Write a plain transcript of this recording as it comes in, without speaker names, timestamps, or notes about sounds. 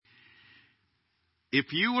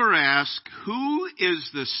if you were asked, who is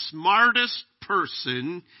the smartest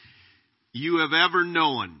person you have ever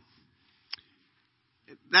known?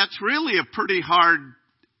 That's really a pretty hard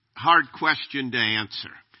question to answer.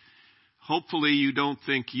 Hopefully you don't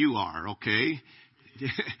think you are, okay?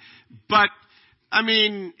 But, I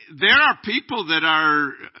mean, there are people that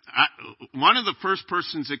are... one of the first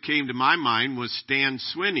persons that came to my mind was Stan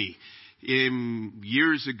Swinney.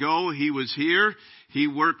 Years ago, he was here. He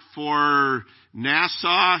worked for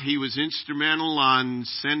NASA. He was instrumental on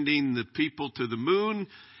sending the people to the moon.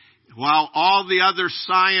 While all the other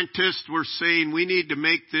scientists were saying we need to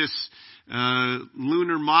make this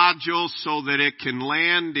lunar module so that it can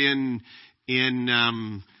land in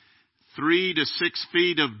 3 to 6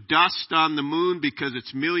 feet of dust on the moon because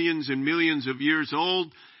it's millions and millions of years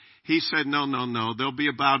old. He said, no, there'll be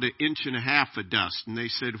about 1.5 inches of dust. And they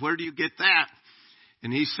said, where do you get that?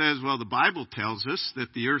 And he says, well, the Bible tells us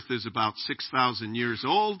that the earth is about 6,000 years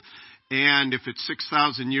old. And if it's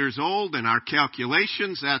 6,000 years old in our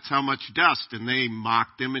calculations, that's how much dust. And they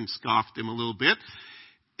mocked him and scoffed him a little bit.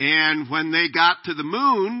 And when they got to the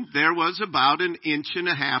moon, there was about 1.5 inches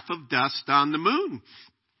of dust on the moon.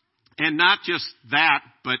 And not just that,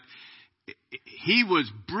 but he was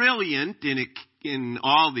brilliant in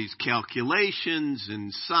all these calculations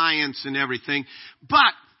and science and everything.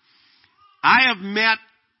 But I have met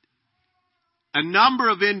a number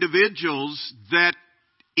of individuals that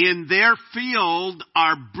in their field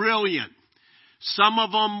are brilliant. Some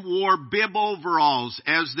of them wore bib overalls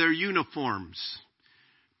as their uniforms.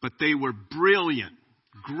 But they were brilliant,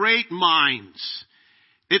 great minds.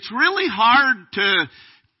 It's really hard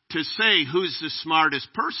to say who's the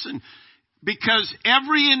smartest person, because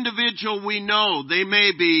every individual we know, they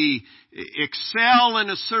may be excel in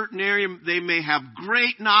a certain area, they may have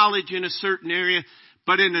great knowledge in a certain area,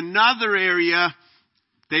 but in another area,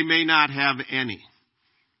 they may not have any,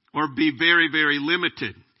 or be very, very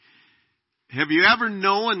limited. Have you ever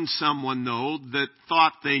known someone, though, that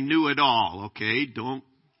thought they knew it all? Okay, don't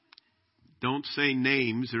say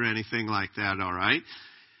names or anything like that, all right?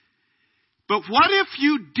 But what if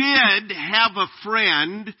you did have a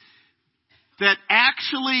friend that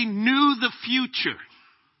actually knew the future?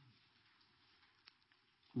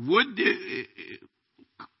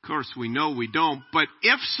 Of course, we know we don't, but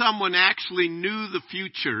if someone actually knew the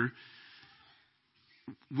future,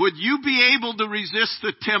 would you be able to resist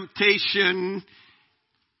the temptation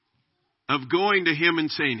of going to him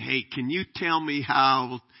and saying, hey, can you tell me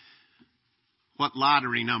what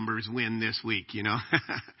lottery numbers win this week, you know?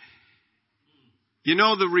 You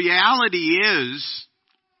know, the reality is,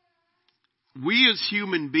 we as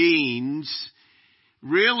human beings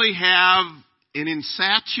really have an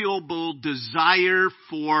insatiable desire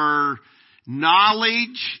for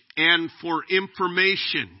knowledge and for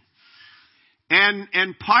information.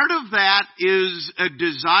 And part of that is a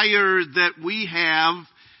desire that we have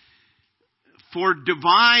for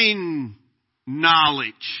divine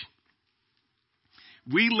knowledge.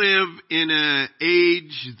 We live in an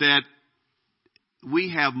age that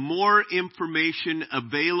we have more information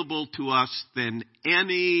available to us than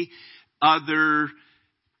any other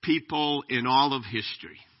people in all of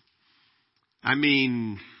history. I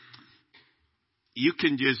mean, you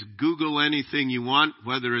can just Google anything you want,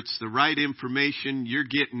 whether it's the right information, you're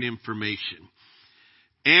getting information.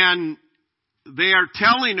 And they are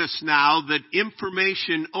telling us now that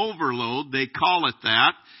information overload, they call it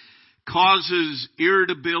that, causes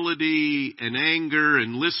irritability and anger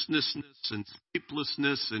and listlessness and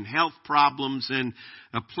sleeplessness and health problems and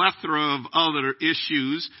a plethora of other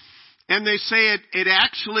issues. And they say it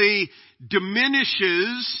actually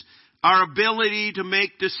diminishes our ability to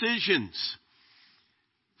make decisions.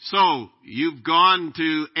 So you've gone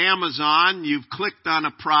to Amazon, you've clicked on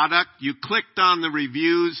a product, you clicked on the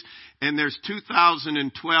reviews, and there's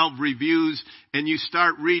 2012 reviews, and you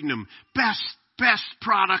start reading them. Best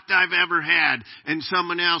product I've ever had. And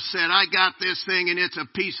someone else said, I got this thing and it's a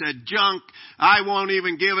piece of junk. I won't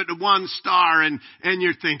even give it a 1 star. And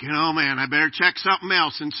you're thinking, oh man, I better check something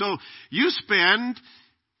else. And so you spend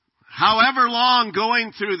however long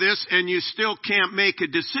going through this and you still can't make a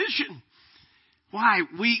decision. Why?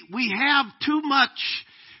 We have too much.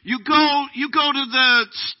 You go to the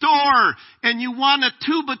store and you want a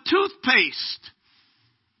tube of toothpaste.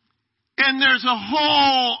 And there's a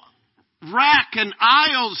whole rack and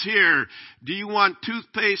aisles here. Do you want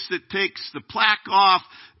toothpaste that takes the plaque off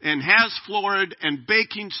and has fluoride and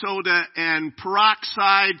baking soda and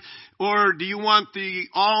peroxide? Or do you want the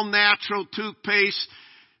all-natural toothpaste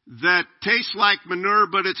that tastes like manure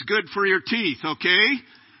but it's good for your teeth, okay?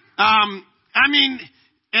 I mean,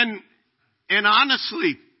 and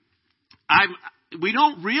honestly, we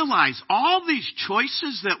don't realize all these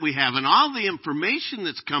choices that we have and all the information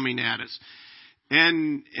that's coming at us.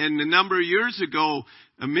 And a number of years ago,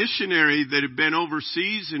 a missionary that had been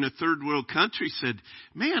overseas in a third world country said,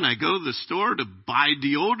 man, I go to the store to buy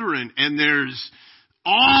deodorant and there's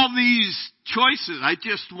all these choices. I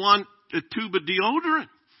just want a tube of deodorant.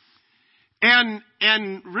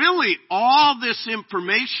 And really all this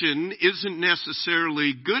information isn't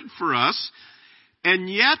necessarily good for us. And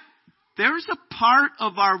yet there's a part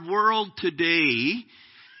of our world today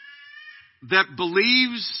that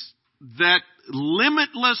believes that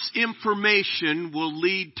limitless information will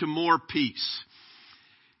lead to more peace.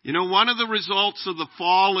 You know, one of the results of the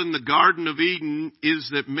fall in the Garden of Eden is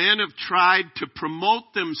that men have tried to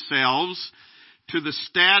promote themselves to the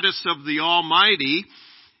status of the Almighty.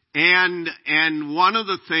 And one of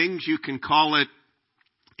the things, you can call it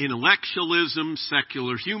intellectualism,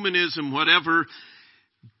 secular humanism, whatever,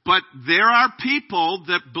 but there are people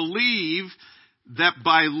that believe that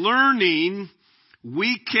by learning,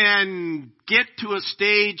 we can get to a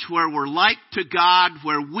stage where we're like to God,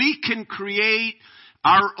 where we can create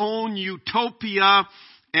our own utopia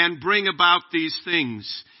and bring about these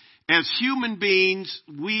things. As human beings,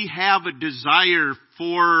 we have a desire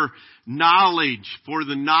for knowledge, for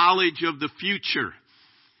the knowledge of the future.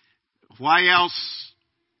 Why else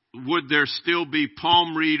would there still be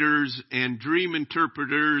palm readers and dream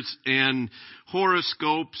interpreters and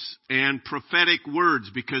horoscopes and prophetic words?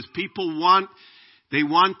 Because people want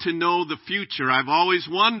to know the future. I've always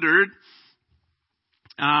wondered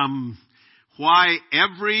why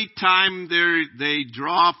every time they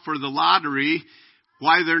draw for the lottery,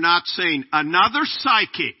 why they're not saying, another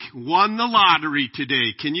psychic won the lottery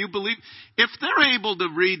today. Can you believe? If they're able to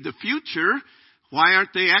read the future, why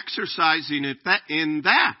aren't they exercising it in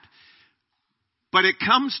that? But it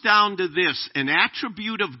comes down to this, an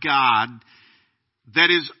attribute of God that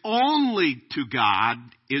is only to God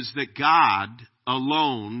is that God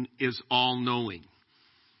alone is all-knowing.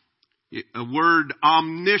 A word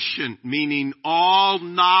omniscient, meaning all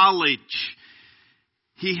knowledge.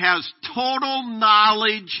 He has total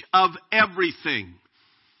knowledge of everything.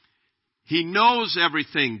 He knows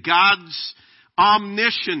everything. God's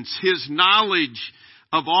omniscience, His knowledge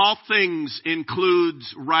of all things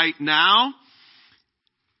includes right now,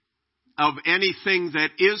 of anything that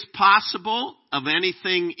is possible, of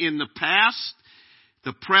anything in the past,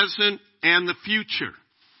 the present, and the future.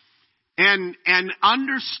 And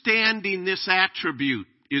understanding this attribute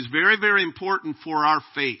is very, very important for our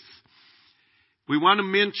faith. We want to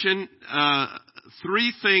mention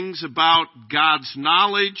three things about God's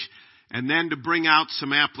knowledge and then to bring out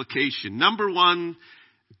some application. Number one,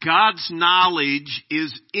 God's knowledge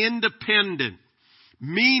is independent,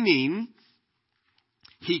 meaning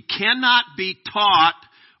He cannot be taught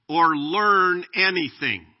or learn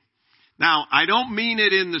anything. Now, I don't mean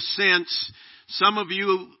it in the sense, some of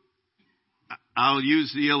you, I'll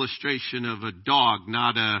use the illustration of a dog,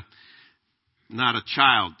 not a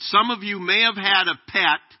child. Some of you may have had a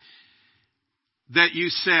pet that you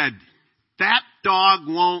said, that dog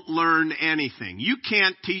won't learn anything. You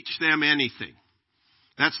can't teach them anything.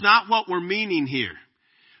 That's not what we're meaning here.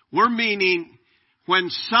 We're meaning when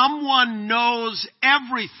someone knows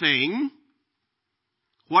everything,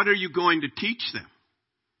 what are you going to teach them?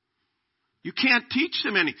 You can't teach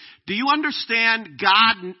them anything. Do you understand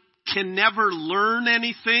God can never learn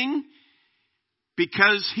anything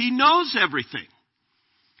because He knows everything?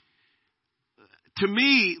 To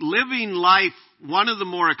me, living life, one of the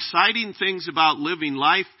more exciting things about living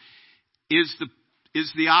life is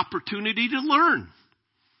the opportunity to learn.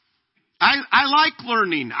 I like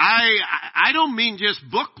learning. I don't mean just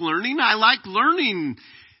book learning. I like learning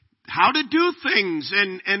how to do things,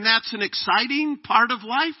 and that's an exciting part of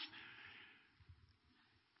life.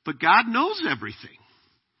 But God knows everything.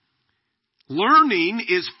 Learning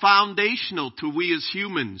is foundational to we as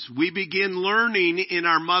humans. We begin learning in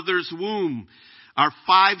our mother's womb. Our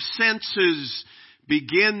five senses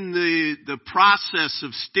begin the process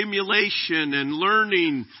of stimulation and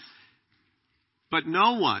learning. But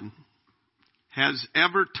no one has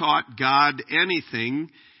ever taught God anything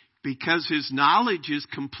because His knowledge is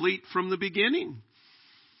complete from the beginning.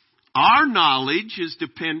 Our knowledge is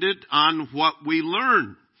dependent on what we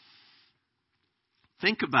learn.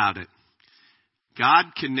 Think about it. God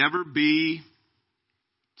can never be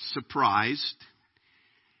surprised.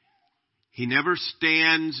 He never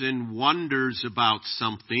stands and wonders about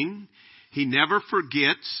something. He never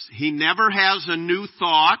forgets. He never has a new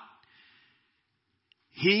thought.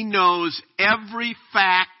 He knows every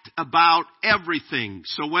fact about everything.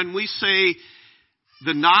 So when we say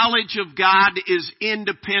The knowledge of God is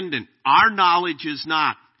independent. Our knowledge is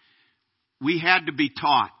not. We had to be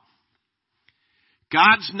taught.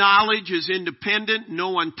 God's knowledge is independent.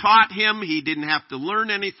 No one taught him. He didn't have to learn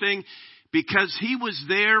anything because he was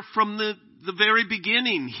there from the very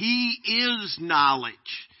beginning. He is knowledge.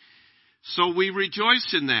 So we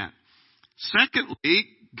rejoice in that. Secondly,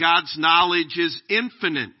 God's knowledge is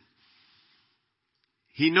infinite.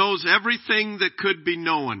 He knows everything that could be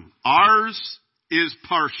known. Ours is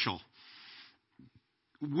partial.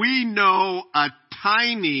 We know a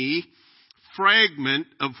tiny fragment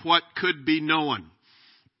of what could be known.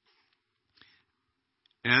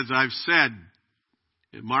 As I've said,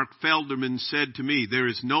 Mark Felderman said to me, there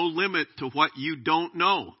is no limit to what you don't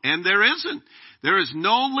know. And there isn't. There is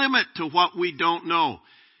no limit to what we don't know.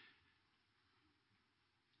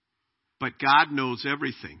 But God knows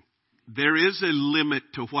everything. There is a limit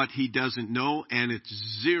to what he doesn't know, and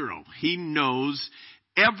it's zero. He knows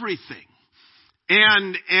everything.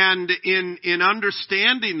 And in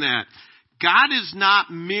understanding that, God is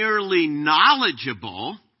not merely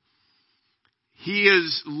knowledgeable. He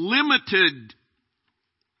is limitless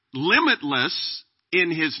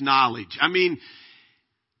in his knowledge. I mean,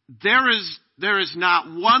 there is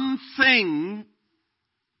not one thing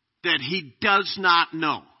that he does not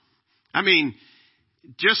know. I mean,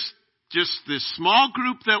 just this small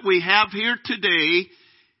group that we have here today,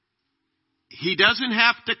 he doesn't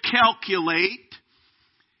have to calculate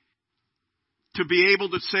to be able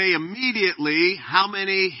to say immediately how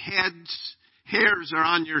many hairs are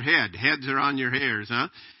on your head. Heads are on your hairs, huh?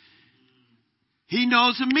 He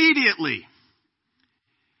knows immediately.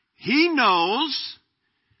 He knows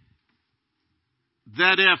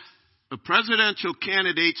that if a presidential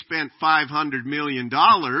candidate spent $500 million,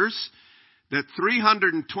 that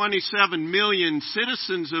 327 million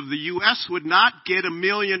citizens of the U.S. would not get $1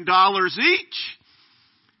 million each.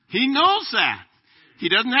 He knows that. He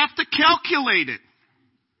doesn't have to calculate it.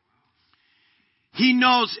 He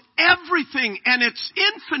knows everything, and it's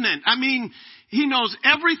infinite. I mean, he knows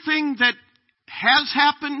everything that has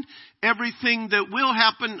happened, everything that will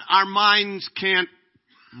happen. Our minds can't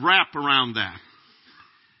wrap around that.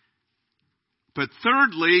 But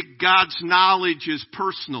thirdly, God's knowledge is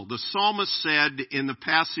personal. The psalmist said in the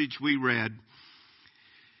passage we read,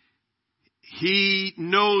 he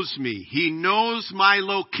knows me. He knows my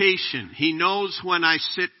location. He knows when I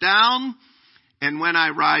sit down and when I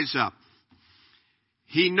rise up.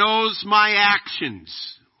 He knows my actions,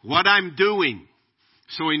 what I'm doing.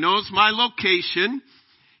 So he knows my location.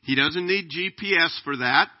 He doesn't need GPS for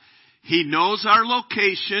that. He knows our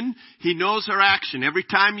location. He knows our action. Every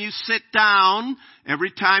time you sit down,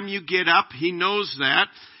 every time you get up, he knows that.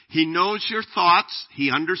 He knows your thoughts.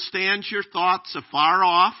 He understands your thoughts afar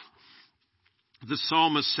off, the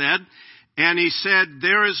psalmist said. And he said,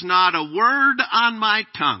 there is not a word on my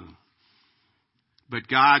tongue, but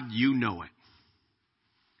God, you know it.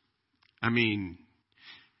 I mean,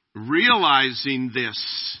 realizing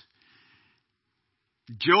this,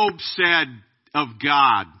 Job said of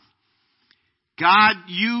God, God,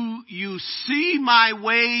 you see my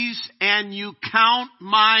ways and you count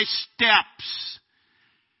my steps.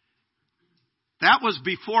 That was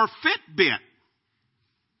before Fitbit.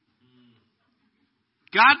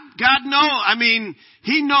 God knows. I mean,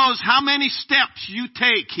 he knows how many steps you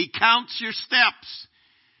take. He counts your steps.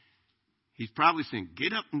 He's probably thinking,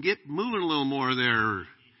 get up and get moving a little more there.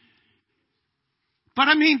 But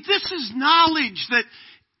I mean, this is knowledge that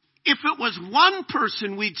if it was one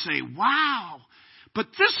person, we'd say, wow. But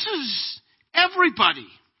this is everybody.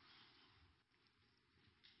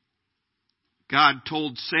 God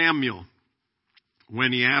told Samuel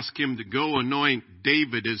when he asked him to go anoint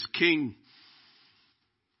David as king,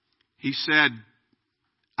 he said,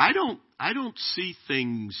 I don't see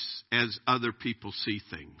things as other people see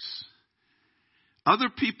things. Other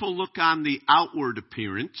people look on the outward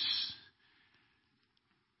appearance,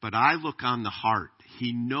 but I look on the heart.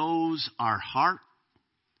 He knows our heart.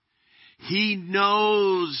 He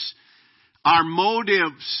knows our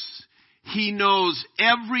motives. He knows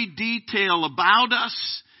every detail about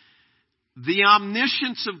us. The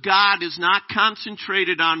omniscience of God is not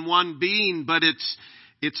concentrated on one being, but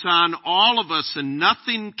it's on all of us, and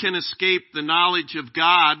nothing can escape the knowledge of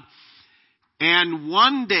God. And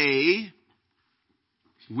one day,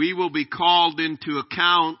 we will be called into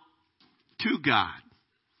account to God.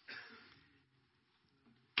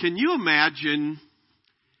 Can you imagine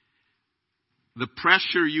the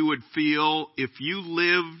pressure you would feel if you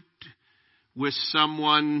lived with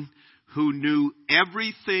someone who knew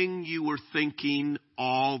everything you were thinking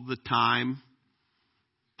all the time?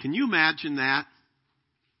 Can you imagine that?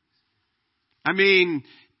 I mean,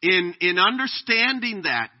 in understanding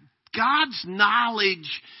that, God's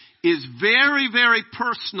knowledge is very, very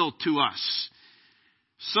personal to us.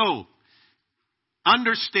 So,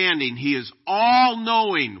 understanding He is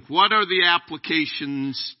all-knowing. What are the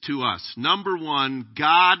applications to us? Number one,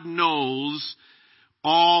 God knows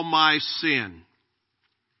all my sin.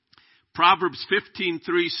 Proverbs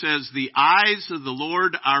 15:3 says, the eyes of the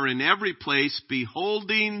Lord are in every place,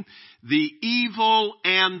 beholding the evil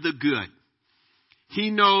and the good. He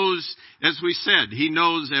knows, as we said, He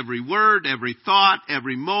knows every word, every thought,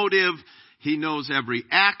 every motive. He knows every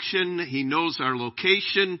action. He knows our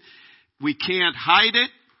location. We can't hide it,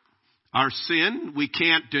 our sin. We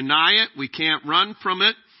can't deny it. We can't run from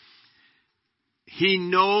it. He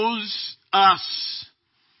knows us.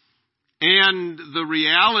 And the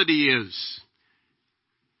reality is,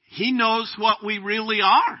 He knows what we really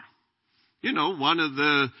are. You know, one of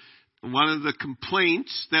the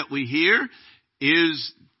complaints that we hear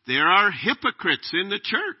is there are hypocrites in the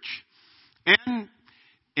church. And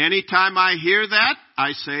anytime I hear that,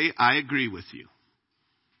 I say, I agree with you.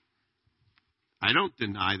 I don't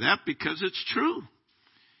deny that because it's true.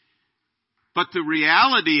 But the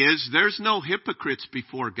reality is there's no hypocrites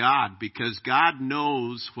before God because God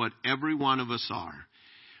knows what every one of us are.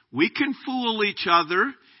 We can fool each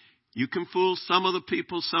other. You can fool some of the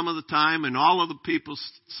people some of the time and all of the people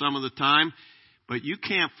some of the time. But you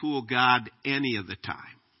can't fool God any of the time.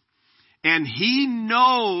 And He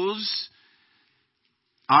knows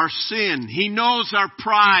our sin. He knows our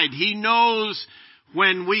pride. He knows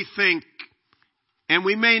when we think, and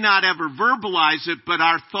we may not ever verbalize it, but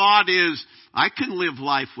our thought is, I can live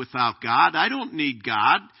life without God. I don't need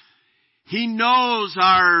God. He knows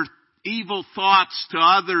our evil thoughts to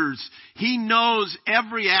others. He knows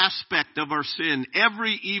every aspect of our sin,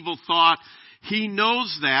 every evil thought. He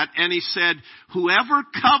knows that. And He said, whoever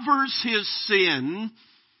covers his sin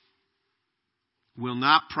will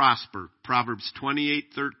not prosper. Proverbs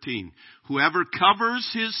 28:13. Whoever covers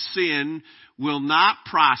his sin will not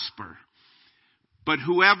prosper. But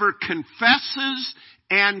whoever confesses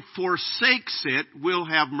and forsakes it will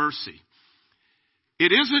have mercy.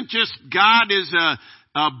 It isn't just God is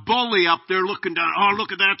a bully up there looking down. Oh,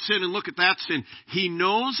 look at that sin and look at that sin. He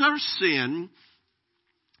knows our sin.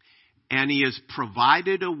 And He has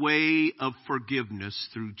provided a way of forgiveness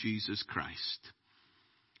through Jesus Christ.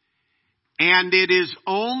 And it is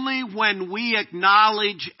only when we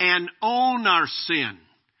acknowledge and own our sin.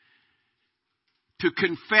 To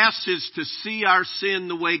confess is to see our sin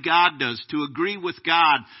the way God does, to agree with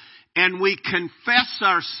God. And we confess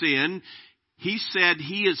our sin. He said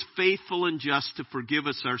He is faithful and just to forgive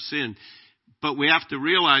us our sin. But we have to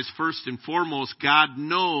realize, first and foremost, God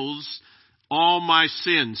knows all my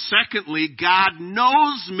sins. Secondly, God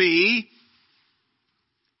knows me,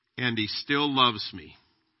 and He still loves me.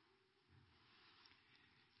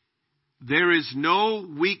 There is no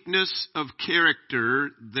weakness of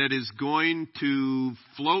character that is going to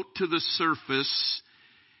float to the surface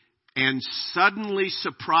and suddenly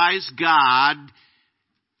surprise God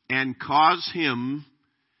and cause Him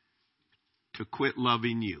to quit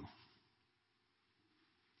loving you.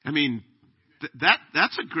 I mean,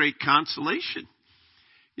 that's a great consolation.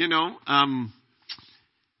 You know,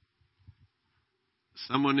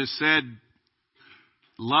 someone has said,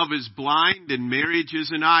 love is blind and marriage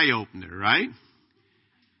is an eye-opener, right?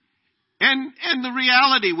 And the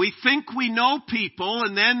reality, we think we know people,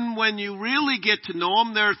 and then when you really get to know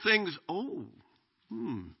them, there are things,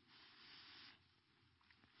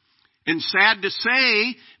 And sad to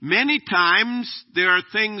say, many times there are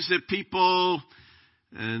things that people,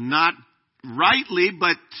 not rightly,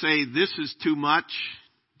 but say, this is too much.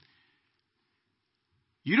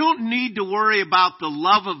 You don't need to worry about the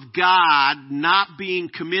love of God not being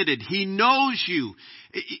committed. He knows you.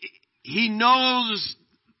 He knows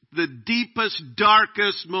the deepest,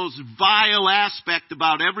 darkest, most vile aspect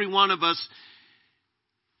about every one of us.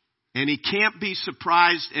 And He can't be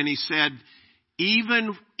surprised. And He said,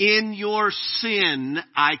 even in your sin,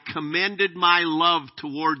 I commended my love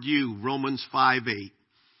toward you. Romans 5:8.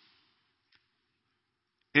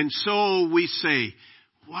 And so we say,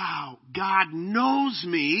 wow, God knows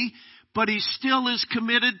me, but He still is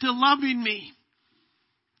committed to loving me.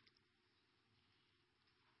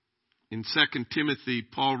 In 2 Timothy,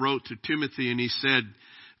 Paul wrote to Timothy and he said,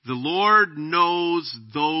 the Lord knows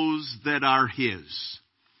those that are His.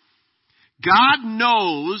 God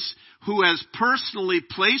knows who has personally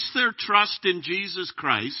placed their trust in Jesus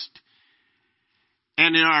Christ,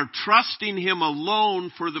 and are trusting Him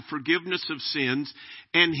alone for the forgiveness of sins.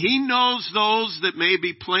 And He knows those that may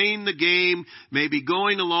be playing the game, may be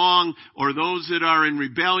going along, or those that are in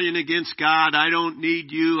rebellion against God. I don't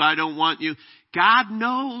need you. I don't want you. God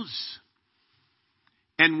knows.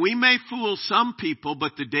 And we may fool some people,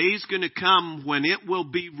 but the day's going to come when it will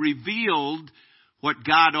be revealed what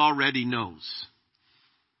God already knows.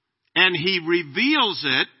 And He reveals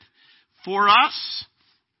it for us.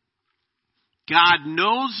 God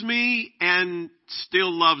knows me and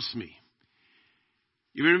still loves me.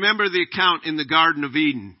 You remember the account in the Garden of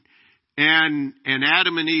Eden. And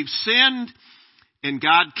Adam and Eve sinned, and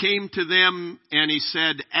God came to them and He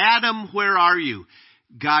said, Adam, where are you?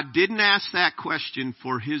 God didn't ask that question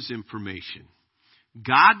for his information.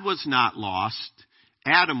 God was not lost.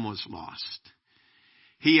 Adam was lost.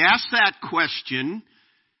 He asked that question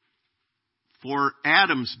for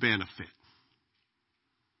Adam's benefit.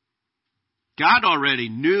 God already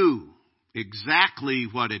knew exactly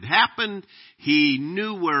what had happened. He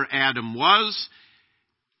knew where Adam was.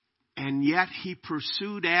 And yet He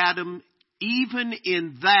pursued Adam even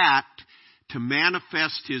in that to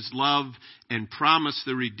manifest His love and promise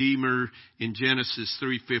the Redeemer in Genesis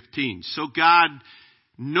 3:15. So God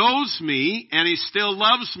knows me and He still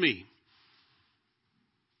loves me.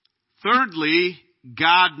 Thirdly,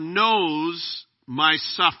 God knows my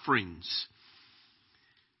sufferings.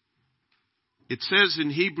 It says in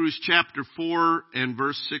Hebrews chapter 4 and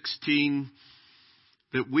verse 16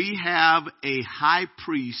 that we have a high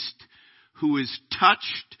priest who is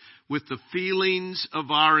touched with the feelings of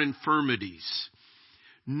our infirmities.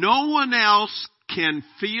 No one else can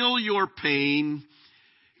feel your pain,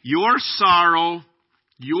 your sorrow,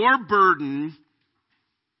 your burden,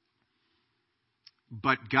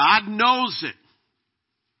 but God knows it.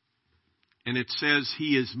 And it says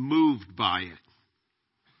He is moved by it.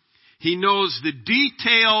 He knows the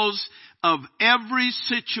details of every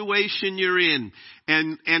situation you're in.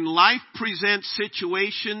 And life presents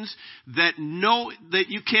situations that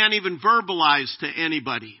you can't even verbalize to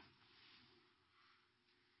anybody.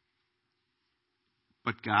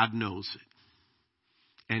 But God knows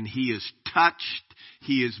it. And He is touched.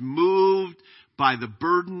 He is moved by the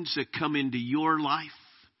burdens that come into your life.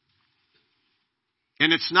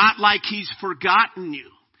 And it's not like He's forgotten you.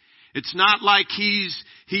 It's not like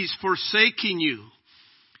He's forsaking you.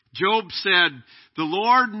 Job said, the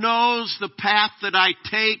Lord knows the path that I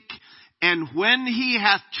take, and when He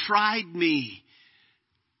hath tried me,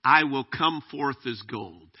 I will come forth as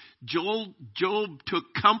gold. Job took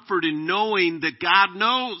comfort in knowing that God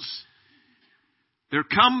knows. There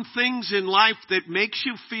come things in life that makes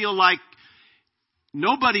you feel like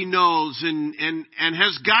nobody knows, and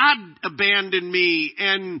has God abandoned me,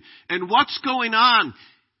 and what's going on?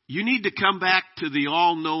 You need to come back to the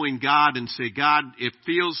all-knowing God and say, God, it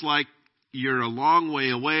feels like you're a long way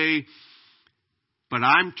away, but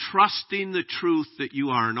I'm trusting the truth that you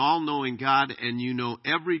are an all-knowing God and you know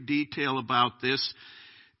every detail about this,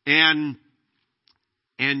 and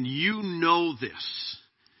you know this.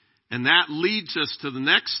 And that leads us to the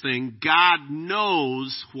next thing. God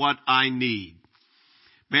knows what I need.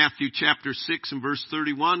 Matthew chapter 6 and verse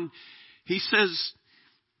 31, He says,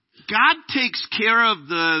 God takes care of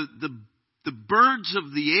the birds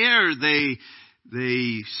of the air.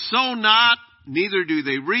 They sow not, neither do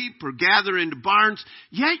they reap or gather into barns.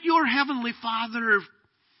 Yet your heavenly Father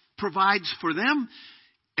provides for them.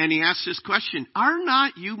 And He asks this question, are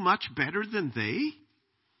not you much better than they?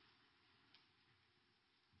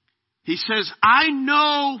 He says, I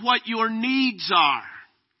know what your needs are.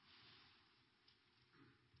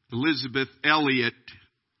 Elizabeth Elliot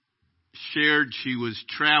shared she was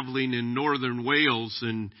traveling in northern Wales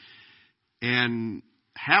and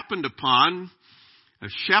happened upon a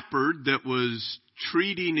shepherd that was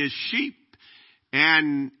treating his sheep,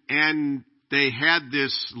 and they had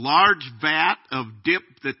this large vat of dip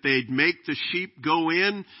that they'd make the sheep go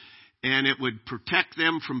in, and it would protect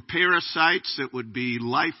them from parasites that would be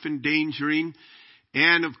life endangering.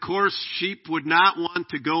 And of course, sheep would not want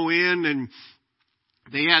to go in, and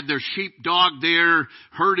they had their sheepdog there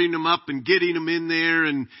herding them up and getting them in there,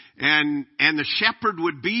 and the shepherd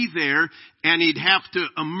would be there, and he'd have to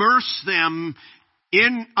immerse them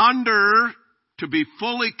in under to be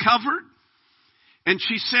fully covered. And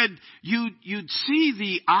she said, you'd see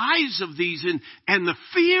the eyes of these and the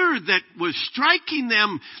fear that was striking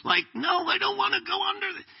them, like, no, I don't want to go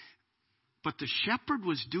under. But the shepherd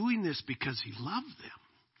was doing this because he loved them.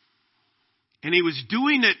 And he was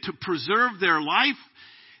doing it to preserve their life.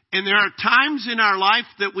 And there are times in our life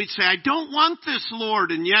that we say, I don't want this,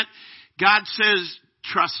 Lord. And yet God says,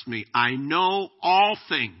 trust me, I know all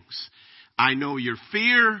things. I know your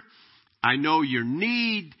fear. I know your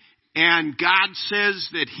need. And God says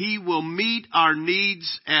that He will meet our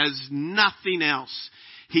needs as nothing else.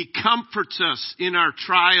 He comforts us in our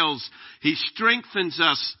trials. He strengthens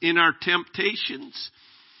us in our temptations.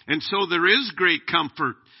 And so there is great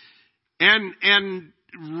comfort. And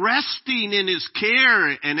resting in His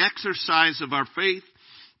care and exercise of our faith.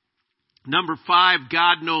 Number 5,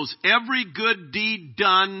 God knows every good deed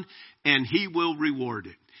done, and He will reward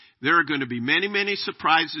it. There are going to be many, many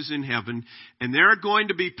surprises in heaven, and there are going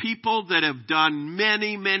to be people that have done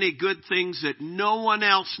many, many good things that no one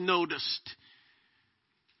else noticed.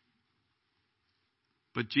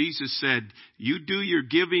 But Jesus said, you do your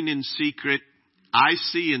giving in secret. I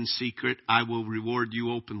see in secret. I will reward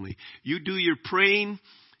you openly. You do your praying.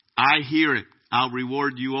 I hear it. I'll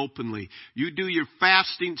reward you openly. You do your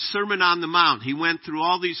fasting, Sermon on the Mount. He went through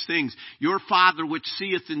all these things. Your Father which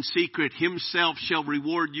seeth in secret, Himself shall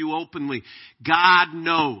reward you openly. God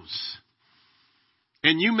knows.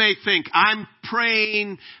 And you may think, I'm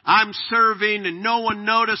praying, I'm serving, and no one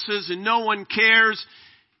notices and no one cares.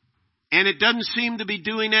 And it doesn't seem to be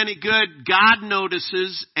doing any good. God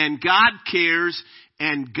notices and God cares.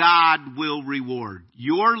 And God will reward.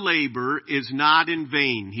 Your labor is not in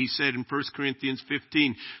vain, He said in 1 Corinthians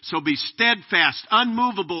 15. So be steadfast,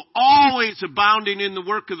 unmovable, always abounding in the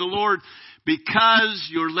work of the Lord, because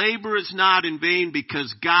your labor is not in vain,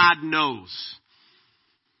 because God knows.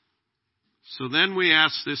 So then we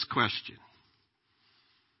ask this question.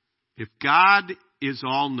 If God is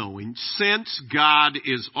all-knowing, since God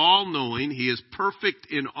is all-knowing, He is perfect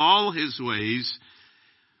in all His ways,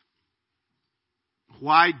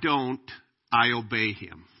 why don't I obey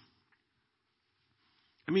Him?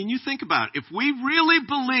 I mean, you think about it. If we really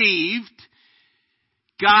believed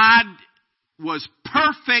God was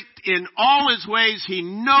perfect in all His ways, He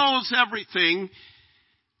knows everything,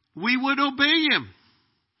 we would obey Him.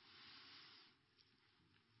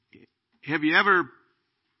 Have you ever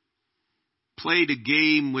played a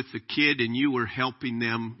game with a kid and you were helping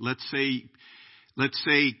them? Let's say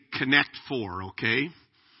Connect 4, okay?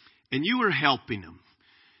 And you were helping them.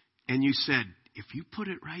 And you said, if you put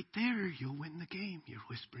it right there, you'll win the game. You're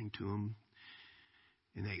whispering to them.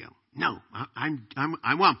 And they go, no,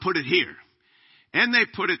 I want to put it here. And they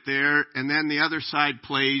put it there, and then the other side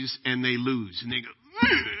plays, and they lose. And they go,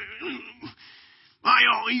 I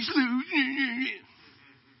always lose.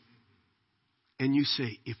 And you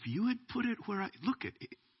say, if you had put it where look at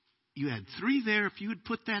it, you had 3 there. If you had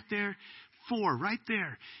put that there, 4 right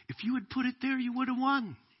there. If you had put it there, you would have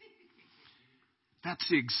won. That's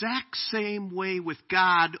the exact same way with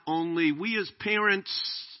God, only we as parents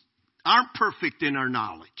aren't perfect in our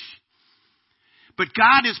knowledge. But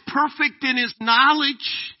God is perfect in His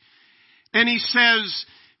knowledge. And He says,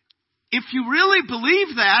 if you really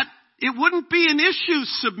believe that, it wouldn't be an issue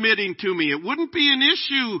submitting to me. It wouldn't be an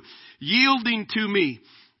issue yielding to me.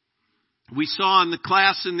 We saw in the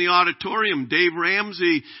class in the auditorium, Dave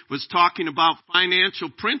Ramsey was talking about financial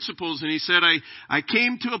principles, and he said, I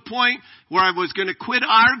came to a point where I was going to quit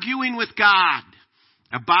arguing with God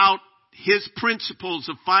about His principles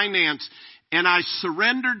of finance, and I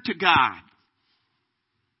surrendered to God.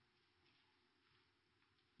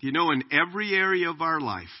 You know, in every area of our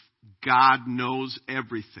life, God knows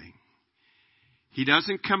everything. He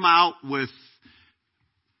doesn't come out with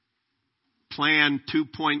plan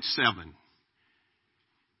 2.7.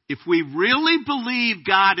 If we really believe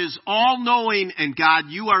God is all-knowing and God,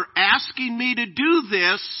 you are asking me to do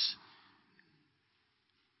this,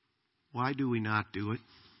 why do we not do it?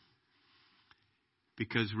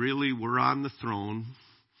 Because really we're on the throne.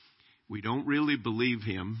 We don't really believe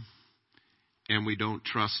Him and we don't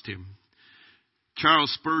trust Him.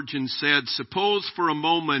 Charles Spurgeon said, suppose for a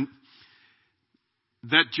moment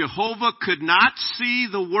that Jehovah could not see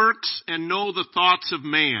the works and know the thoughts of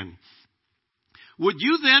man. Would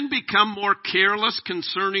you then become more careless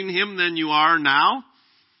concerning Him than you are now?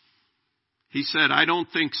 He said, I don't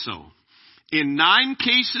think so. In 9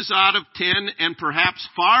 cases out of 10, and perhaps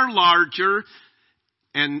far larger,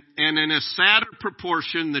 and in a sadder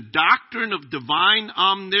proportion, the doctrine of divine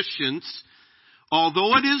omniscience,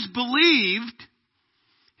 although it is believed,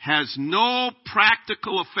 has no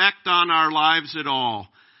practical effect on our lives at all.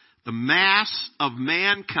 The mass of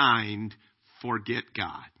mankind forget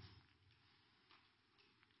God.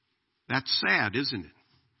 That's sad, isn't it?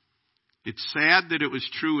 It's sad that it was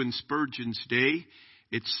true in Spurgeon's day.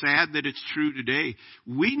 It's sad that it's true today.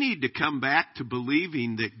 We need to come back to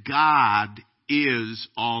believing that God is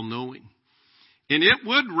all-knowing. And it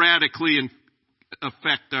would radically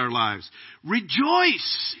affect our lives.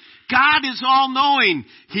 Rejoice! God is all-knowing.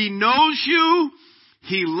 He knows you.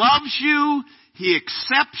 He loves you. He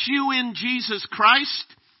accepts you in Jesus Christ.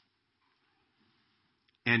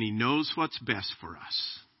 And He knows what's best for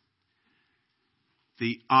us.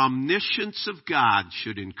 The omniscience of God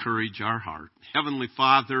should encourage our heart. Heavenly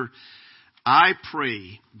Father, I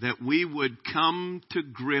pray that we would come to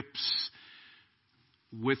grips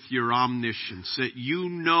with your omniscience, that you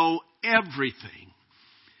know everything.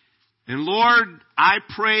 And Lord, I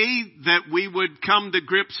pray that we would come to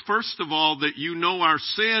grips, first of all, that you know our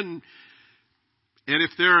sin. And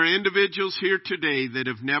if there are individuals here today that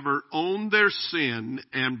have never owned their sin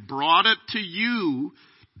and brought it to you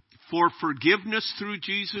for forgiveness through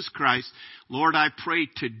Jesus Christ, Lord, I pray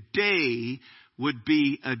today would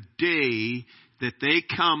be a day that they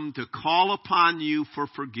come to call upon you for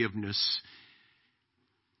forgiveness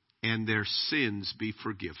and their sins be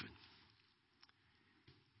forgiven.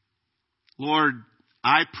 Lord,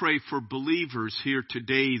 I pray for believers here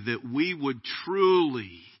today that we would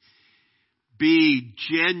truly be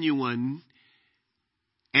genuine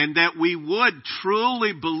and that we would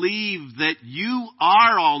truly believe that you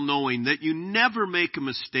are all-knowing, that you never make a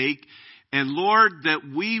mistake. And Lord, that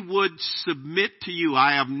we would submit to you.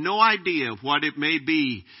 I have no idea of what it may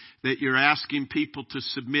be that you're asking people to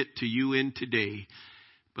submit to you in today.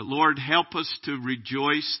 But Lord, help us to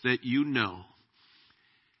rejoice that you know.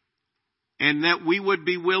 And that we would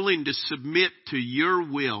be willing to submit to your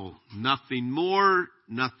will. Nothing more,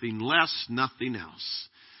 nothing less, nothing else.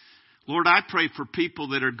 Lord, I pray for people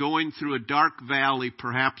that are going through a dark valley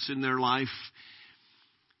perhaps in their life.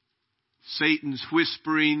 Satan's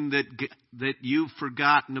whispering that you've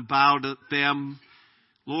forgotten about them.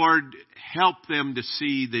 Lord, help them to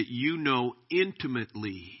see that you know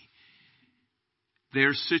intimately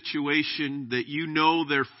their situation, that you know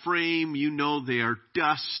their frame, you know they are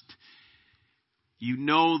dust. You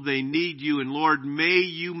know they need you. And Lord, may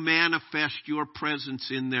you manifest your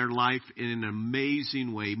presence in their life in an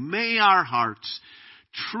amazing way. May our hearts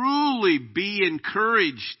truly be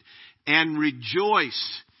encouraged and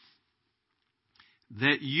rejoice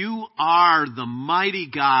that you are the mighty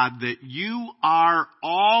God, that you are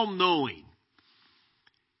all-knowing.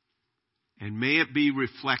 And may it be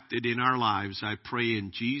reflected in our lives, I pray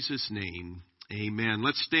in Jesus' name. Amen.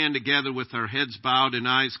 Let's stand together with our heads bowed and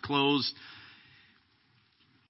eyes closed.